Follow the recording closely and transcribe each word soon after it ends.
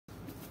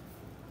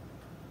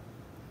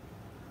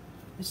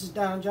This is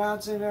Don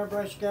Johnson,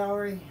 Airbrush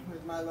Gallery,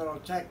 with my little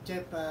tech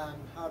tip on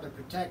how to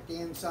protect the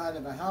inside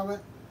of a helmet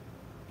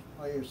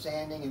while you're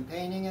sanding and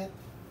painting it.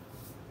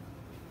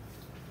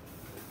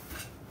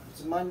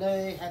 It's a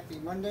Monday, happy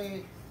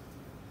Monday.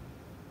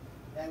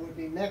 That would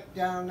be Mick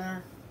down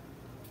there,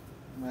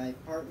 my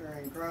partner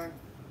in crime.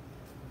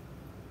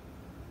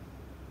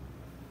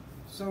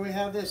 So we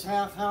have this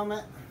half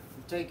helmet.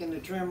 I've taken the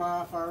trim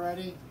off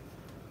already.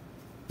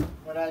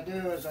 What I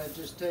do is I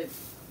just take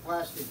a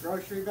plastic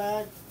grocery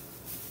bag,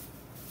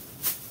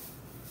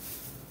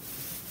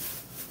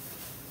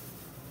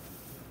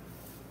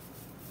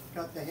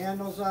 cut the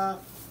handles off,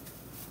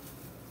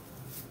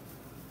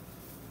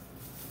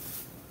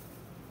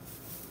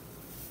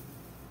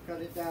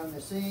 cut it down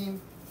the seam,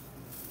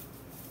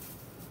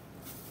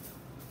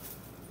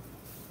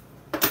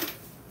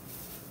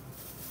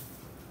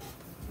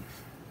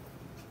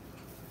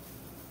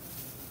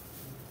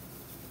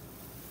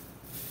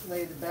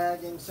 lay the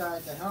bag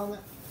inside the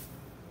helmet.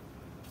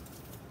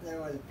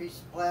 Then with a piece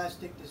of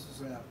plastic, this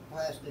is a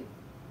plastic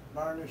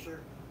varnisher.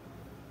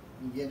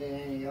 You can get it in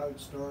any art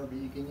store, but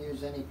you can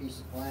use any piece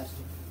of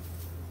plastic,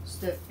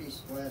 stiff piece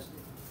of plastic.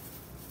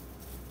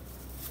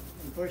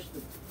 And push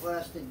the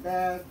plastic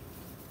bag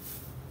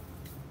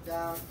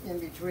down in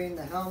between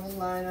the helmet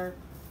liner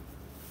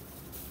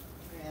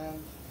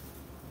and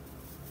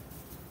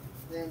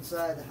the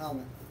inside of the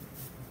helmet.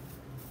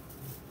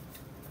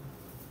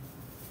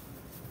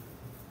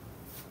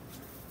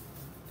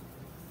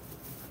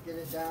 Get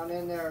it down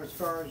in there as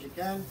far as you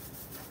can.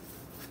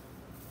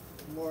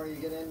 The more you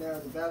get in there,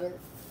 the better.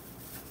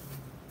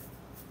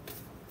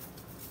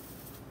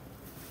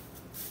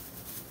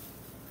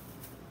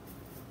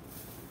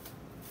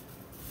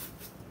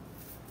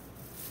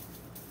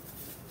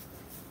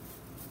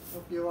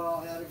 Hope you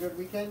all had a good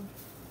weekend.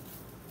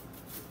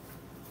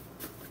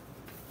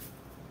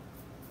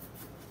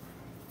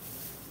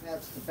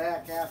 That's the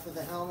back half of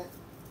the helmet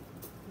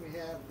we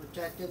have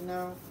protected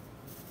now.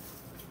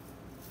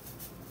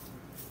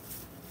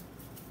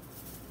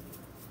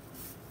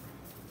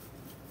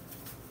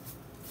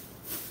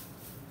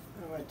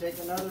 I'm going to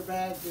take another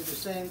bag, do the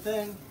same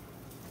thing.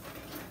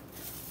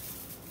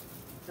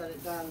 Cut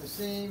it down the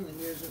seam and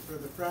use it for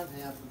the front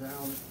half of the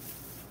helmet.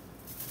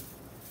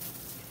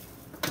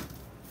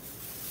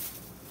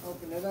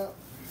 Open it up.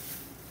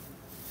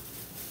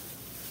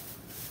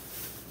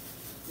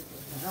 Stick it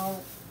in the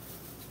helmet.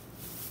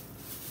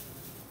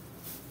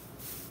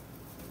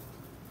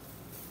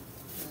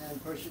 And then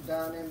push it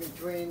down in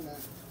between the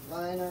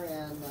liner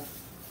and the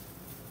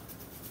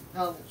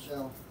helmet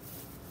shell.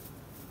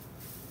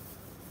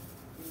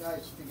 It'd be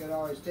nice if you could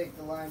always take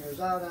the liners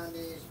out on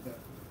these, but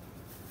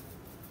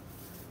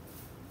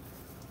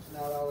it's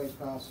not always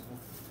possible.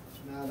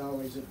 It's not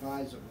always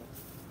advisable.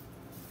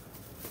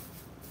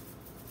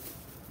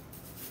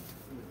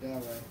 Put it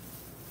that way.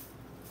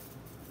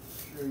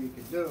 I'm sure you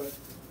could do it.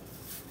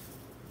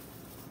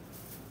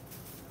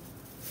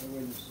 I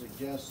wouldn't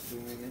suggest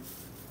doing it.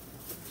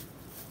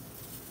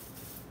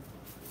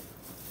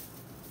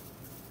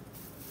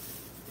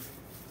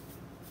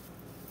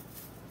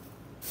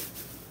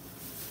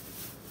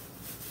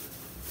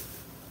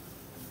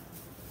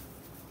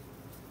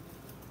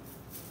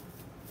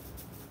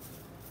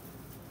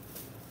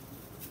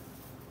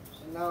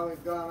 So now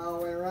we've gone all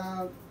the way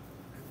around.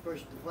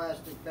 Push the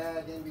plastic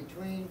bag in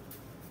between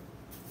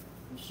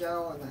the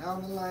shell and the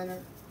helmet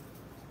liner.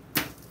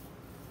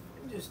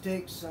 And just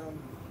take some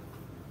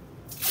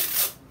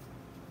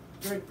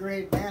good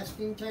grade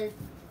masking tape.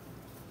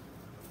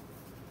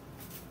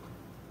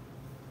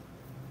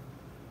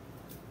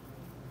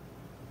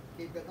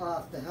 Keep it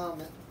off the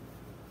helmet,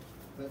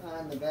 but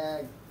on the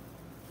bag.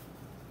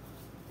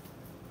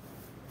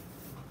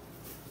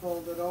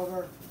 Fold it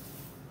over,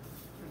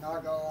 and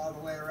I'll go all the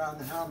way around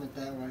the helmet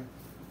that way.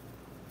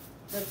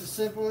 That's the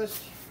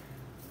simplest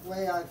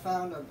way I've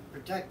found of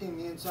protecting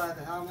the inside of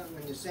the helmet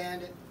when you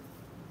sand it,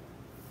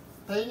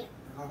 paint it.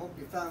 I hope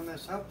you found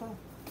this helpful.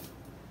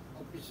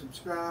 Hope you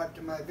subscribe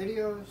to my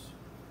videos.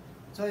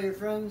 Tell your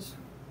friends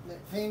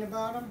that paint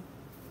about them.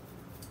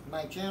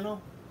 My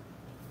channel.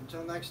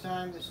 Until next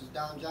time, this is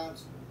Don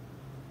Johnson,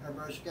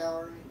 Airbrush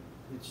Gallery.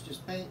 It's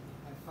just paint,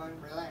 have fun,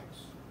 relax.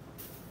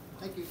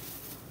 Thank you.